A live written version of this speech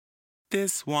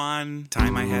This one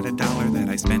time I had $1 that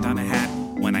I spent on a hat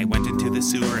when I went into the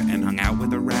sewer and hung out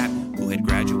with a rat who had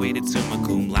graduated summa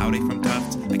cum laude from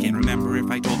Tufts. I can't remember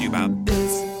if I told you about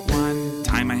this one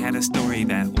time I had a story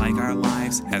that, like our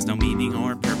lives, has no meaning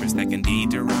or purpose that can be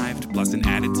derived, plus an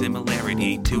added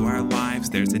similarity to our lives.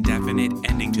 There's a definite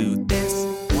ending to this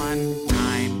one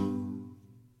time.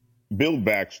 Bill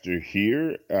Baxter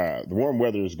here. The warm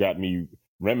weather has got me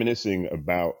reminiscing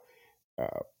about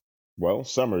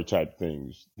summer type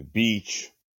things. The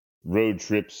beach, road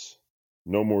trips,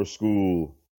 no more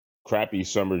school, crappy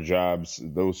summer jobs,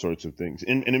 those sorts of things.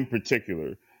 And in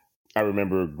particular, I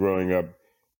remember growing up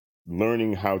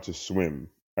learning how to swim.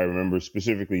 I remember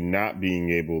specifically not being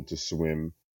able to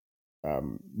swim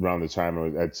around the time I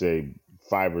was, I'd say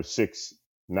 5 or 6,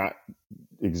 not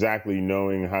exactly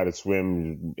knowing how to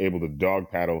swim, able to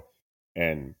dog paddle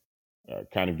and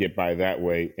kind of get by that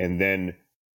way. And then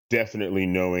definitely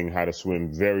knowing how to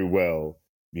swim very well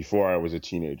before I was a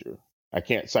teenager. I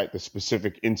can't cite the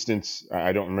specific instance.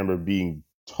 I don't remember being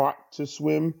taught to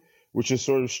swim, which is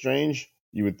sort of strange.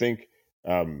 You would think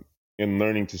in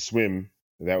learning to swim,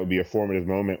 that would be a formative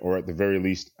moment, or at the very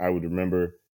least, I would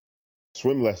remember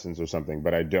swim lessons or something,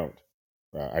 but I don't.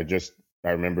 I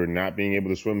remember not being able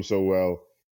to swim so well,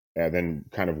 then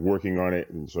kind of working on it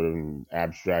and sort of in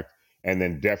abstract, and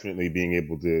then definitely being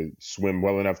able to swim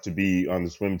well enough to be on the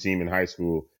swim team in high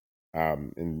school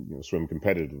and swim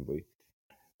competitively.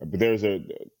 But there's a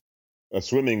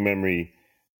swimming memory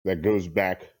that goes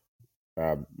back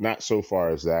not so far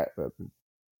as that.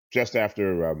 Just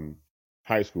after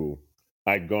high school,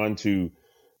 I'd gone to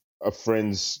a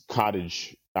friend's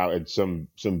cottage out at some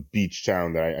beach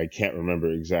town that I can't remember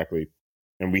exactly.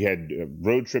 And we had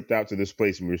road tripped out to this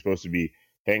place, and we were supposed to be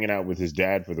hanging out with his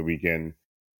dad for the weekend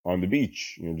on the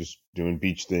beach, just doing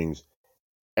beach things.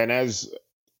 And as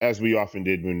we often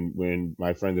did when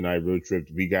my friend and I road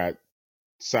tripped, we got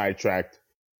sidetracked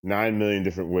 9 million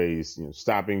different ways,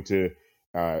 stopping to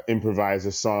improvise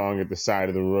a song at the side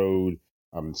of the road,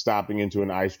 stopping into an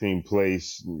ice cream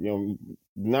place, 9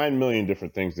 million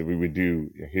different things that we would do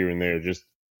here and there, just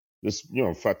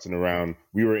futzing around.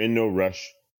 We were in no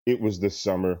rush. It was the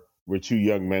summer. We're two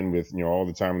young men with, all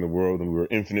the time in the world, and we were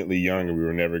infinitely young, and we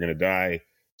were never going to die.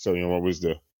 So, what was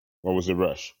the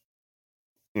rush?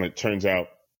 And it turns out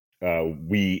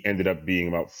we ended up being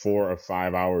about 4 or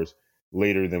 5 hours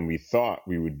later than we thought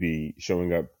we would be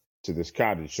showing up to this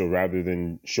cottage. So rather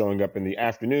than showing up in the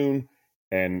afternoon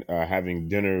and having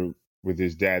dinner with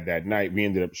his dad that night, we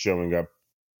ended up showing up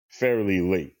fairly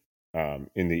late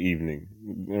in the evening.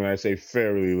 When I say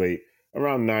fairly late,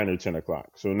 around 9 or 10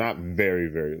 o'clock. So not very,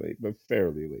 very late, but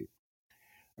fairly late.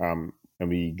 And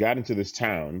we got into this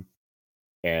town,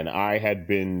 and I had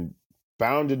been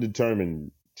bound and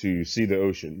determined to see the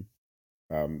ocean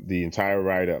the entire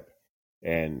ride up.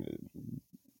 And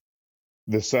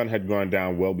the sun had gone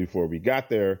down well before we got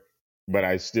there, but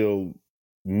I still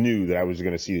knew that I was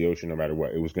going to see the ocean no matter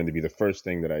what. It was going to be the first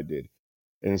thing that I did.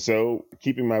 And so,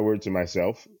 keeping my word to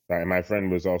myself, and my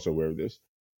friend was also aware of this,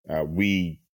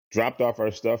 we dropped off our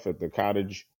stuff at the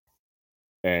cottage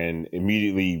and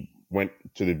immediately went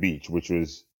to the beach, which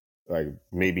was like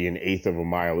maybe an eighth of a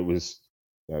mile. It was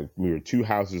we were 2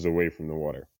 houses away from the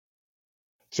water.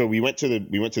 So we went to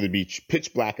the beach,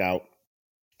 pitch black out.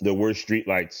 There were street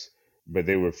lights, but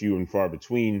they were few and far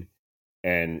between,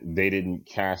 and they didn't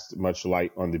cast much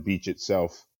light on the beach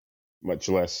itself, much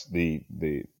less the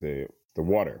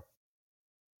water.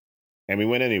 And we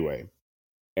went anyway.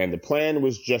 And the plan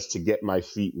was just to get my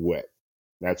feet wet.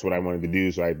 That's what I wanted to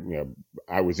do. So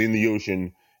I was in the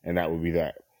ocean, and that would be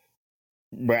that.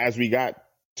 But as we got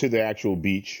to the actual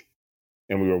beach,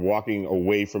 and we were walking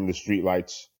away from the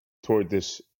streetlights toward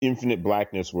this infinite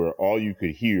blackness where all you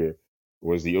could hear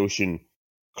was the ocean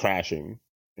crashing,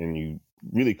 and you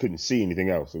really couldn't see anything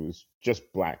else. It was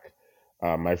just black.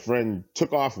 My friend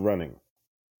took off running,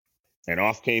 and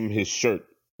off came his shirt.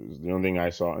 It was the only thing I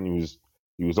saw, and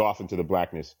he was off into the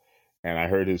blackness, and I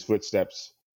heard his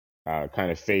footsteps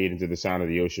kind of fade into the sound of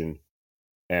the ocean,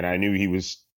 and I knew he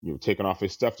was taking off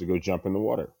his stuff to go jump in the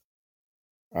water,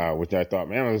 which I thought,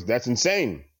 man, that's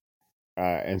insane.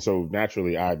 And so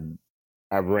naturally, I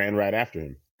ran right after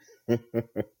him.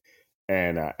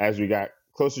 And as we got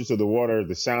closer to the water,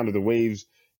 the sound of the waves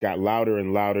got louder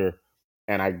and louder,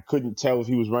 and I couldn't tell if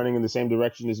he was running in the same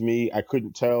direction as me. I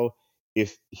couldn't tell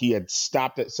if he had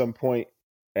stopped at some point,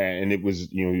 and it was,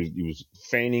 he was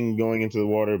feigning going into the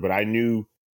water. But I knew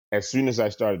as soon as I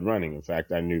started running, in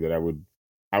fact, I knew that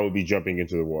I would be jumping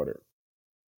into the water.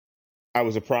 I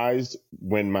was surprised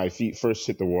when my feet first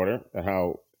hit the water at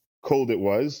how cold it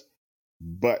was,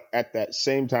 but at that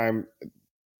same time,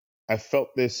 I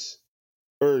felt this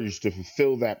urge to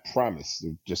fulfill that promise,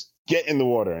 to just get in the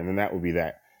water, and then that would be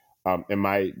that. And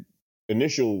my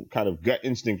initial kind of gut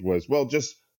instinct was, well,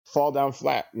 just fall down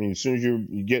flat. I mean, as soon as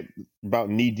you get about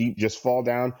knee deep, just fall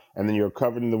down, and then you're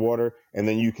covered in the water, and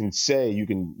then you can say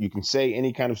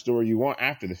any kind of story you want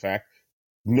after the fact.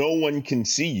 No one can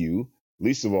see you,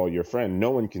 least of all your friend.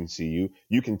 No one can see you.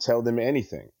 You can tell them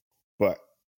anything, but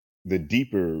a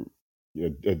deeper,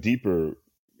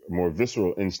 more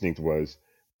visceral instinct was,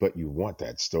 but you want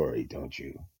that story, don't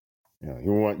you?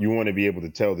 You want to be able to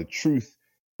tell the truth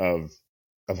of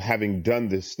having done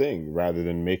this thing rather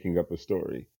than making up a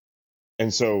story.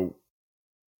 And so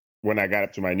when I got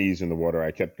up to my knees in the water,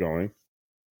 I kept going,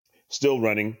 still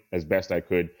running as best I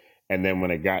could. And then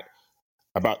when I got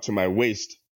about to my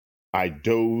waist, I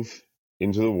dove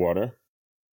into the water.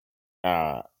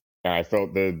 And I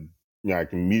felt I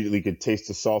immediately could taste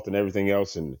the salt and everything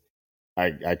else. And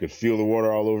I could feel the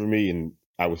water all over me. And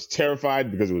I was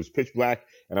terrified because it was pitch black.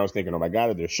 And I was thinking, oh my God,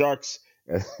 are there sharks?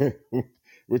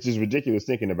 Which is ridiculous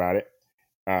thinking about it.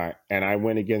 And I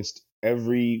went against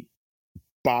every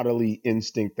bodily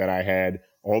instinct that I had.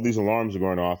 All these alarms were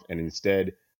going off. And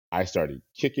instead, I started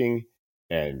kicking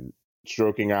and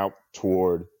stroking out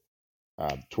toward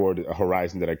a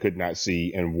horizon that I could not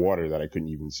see and water that I couldn't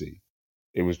even see.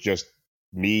 It was just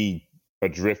me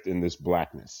adrift in this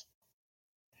blackness.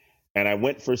 And I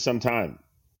went for some time.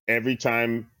 Every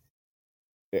time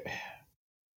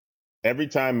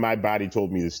my body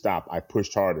told me to stop, I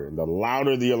pushed harder. And the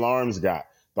louder the alarms got,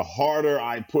 the harder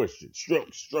I pushed.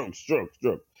 Stroke, stroke, stroke,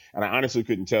 stroke. And I honestly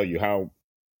couldn't tell you how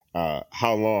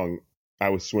long I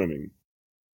was swimming.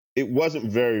 It wasn't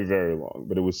very, very long,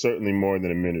 but it was certainly more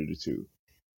than a minute or two.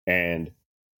 And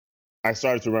I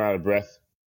started to run out of breath.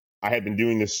 I had been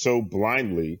doing this so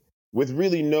blindly with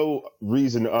really no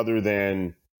reason other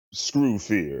than screw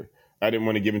fear. I didn't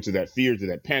want to give into that fear, to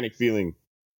that panic feeling.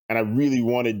 And I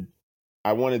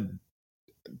wanted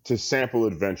to sample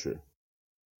adventure.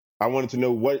 I wanted to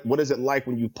know what is it like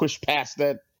when you push past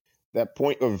that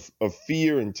point of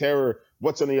fear and terror.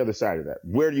 What's on the other side of that?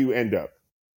 Where do you end up?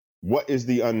 What is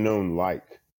the unknown like?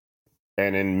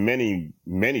 And in many,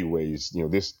 many ways,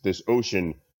 this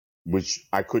ocean, which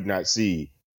I could not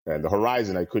see, and the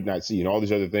horizon I could not see, and all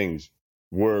these other things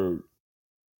were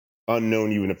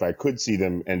unknown, even if I could see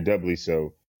them, and doubly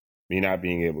so, me not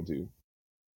being able to.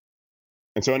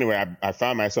 And so anyway, I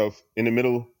found myself in the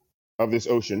middle of this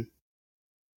ocean.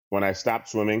 When I stopped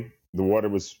swimming, the water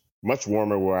was much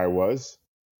warmer where I was,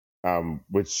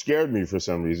 which scared me for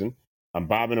some reason. I'm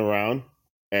bobbing around,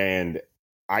 and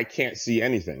I can't see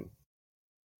anything.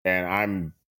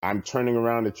 And I'm turning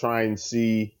around to try and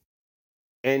see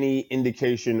any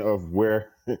indication of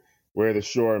where the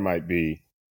shore might be.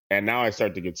 And now I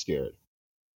start to get scared.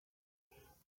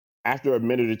 After a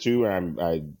minute or two,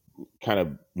 I kind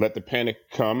of let the panic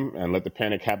come and let the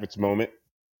panic have its moment.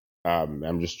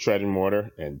 I'm just treading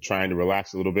water and trying to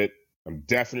relax a little bit. I'm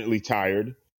definitely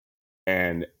tired.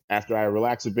 And after I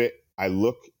relax a bit, I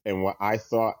look, and what I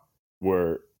thought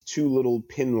were two little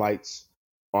pin lights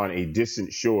on a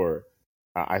distant shore,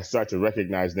 I start to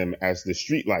recognize them as the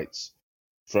street lights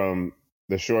from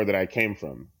the shore that I came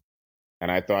from. And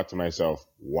I thought to myself,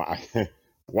 wow,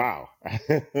 wow.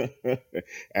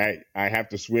 I have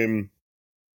to swim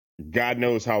God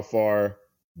knows how far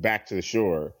back to the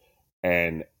shore.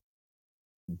 And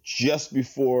just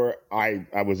before I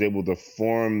was able to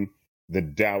form the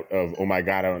doubt of, oh my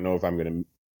God, I don't know if I'm going to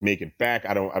make it back.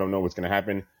 I don't know what's going to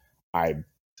happen. I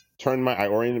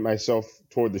oriented myself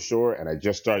toward the shore, and I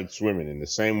just started swimming in the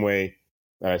same way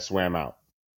that I swam out.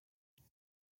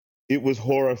 It was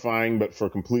horrifying, but for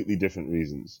completely different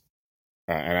reasons.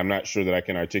 And I'm not sure that I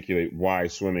can articulate why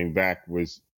swimming back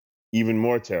was even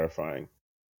more terrifying.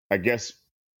 I guess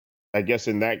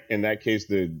in that case,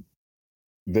 the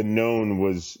known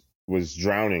was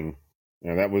drowning.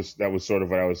 That was sort of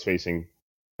what I was facing.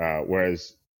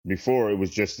 Whereas before it was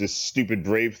just this stupid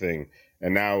brave thing,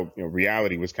 and now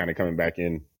reality was kind of coming back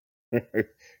in. It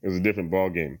was a different ball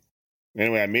game.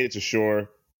 Anyway, I made it to shore.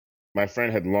 My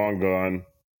friend had long gone.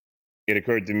 It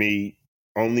occurred to me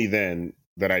only then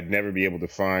that I'd never be able to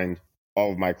find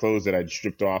all of my clothes that I'd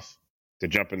stripped off to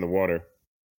jump in the water.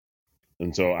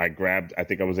 And so I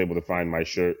think I was able to find my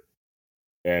shirt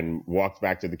and walked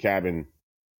back to the cabin,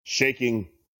 shaking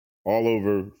all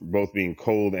over, both being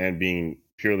cold and being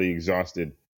purely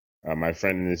exhausted. My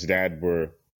friend and his dad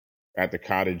were at the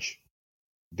cottage.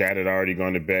 Dad had already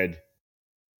gone to bed,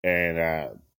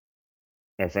 and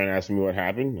my friend asked me what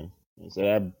happened. I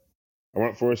said, I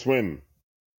went for a swim.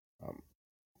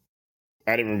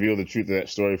 I didn't reveal the truth of that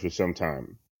story for some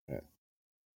time.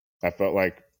 I felt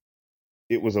like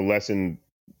it was a lesson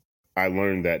I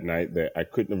learned that night that I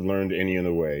couldn't have learned any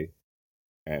other way,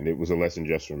 and it was a lesson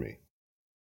just for me.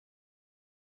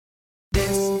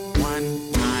 This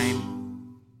one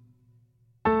time.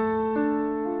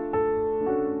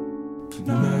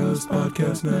 Niles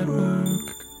Podcast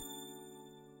Network.